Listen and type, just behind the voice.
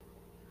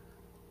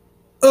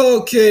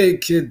Okay,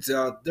 kids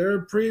out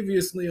there.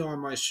 Previously on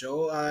my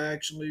show, I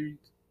actually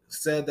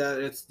said that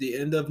it's the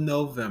end of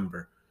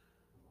November.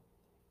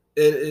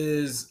 It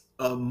is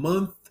a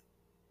month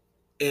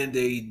and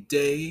a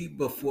day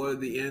before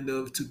the end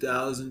of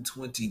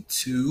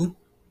 2022.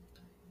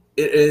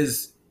 It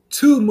is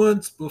 2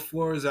 months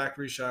before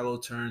Zachary Shiloh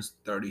turns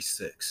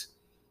 36.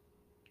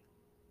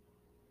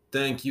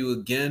 Thank you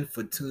again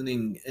for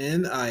tuning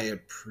in. I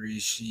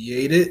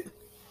appreciate it.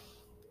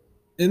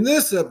 In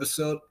this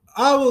episode,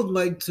 I would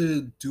like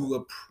to do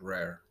a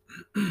prayer.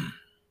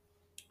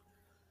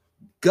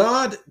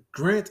 God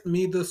grant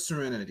me the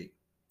serenity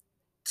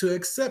to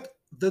accept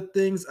the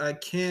things I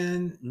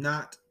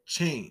cannot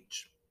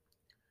change,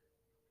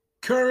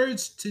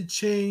 courage to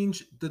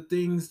change the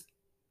things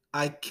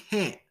I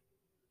can't,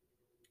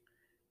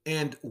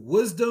 and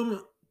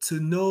wisdom to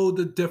know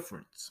the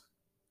difference.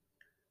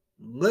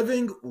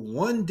 Living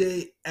one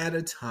day at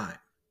a time,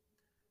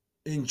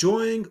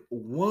 enjoying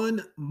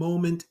one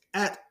moment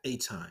at a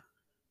time,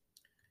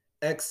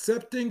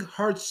 accepting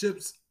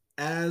hardships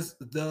as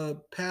the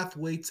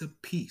pathway to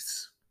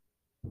peace,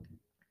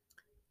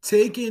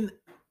 taking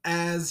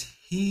as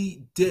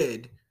he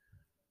did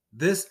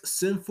this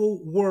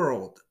sinful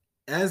world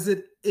as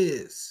it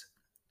is,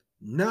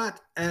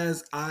 not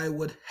as I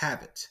would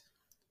have it,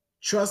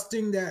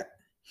 trusting that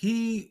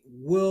He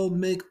will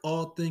make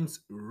all things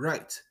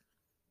right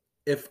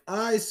if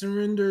I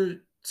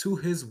surrender to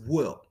His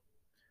will,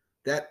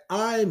 that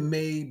I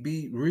may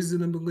be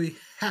reasonably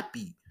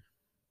happy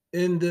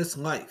in this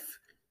life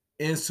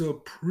and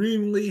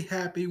supremely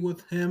happy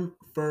with Him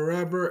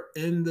forever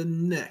in the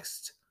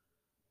next.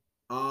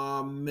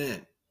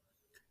 Amen.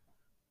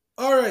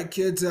 All right,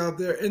 kids out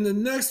there, in the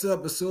next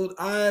episode,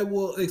 I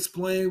will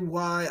explain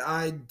why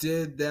I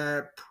did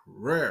that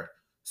prayer.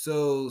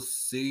 So,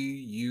 see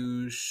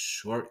you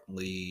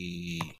shortly.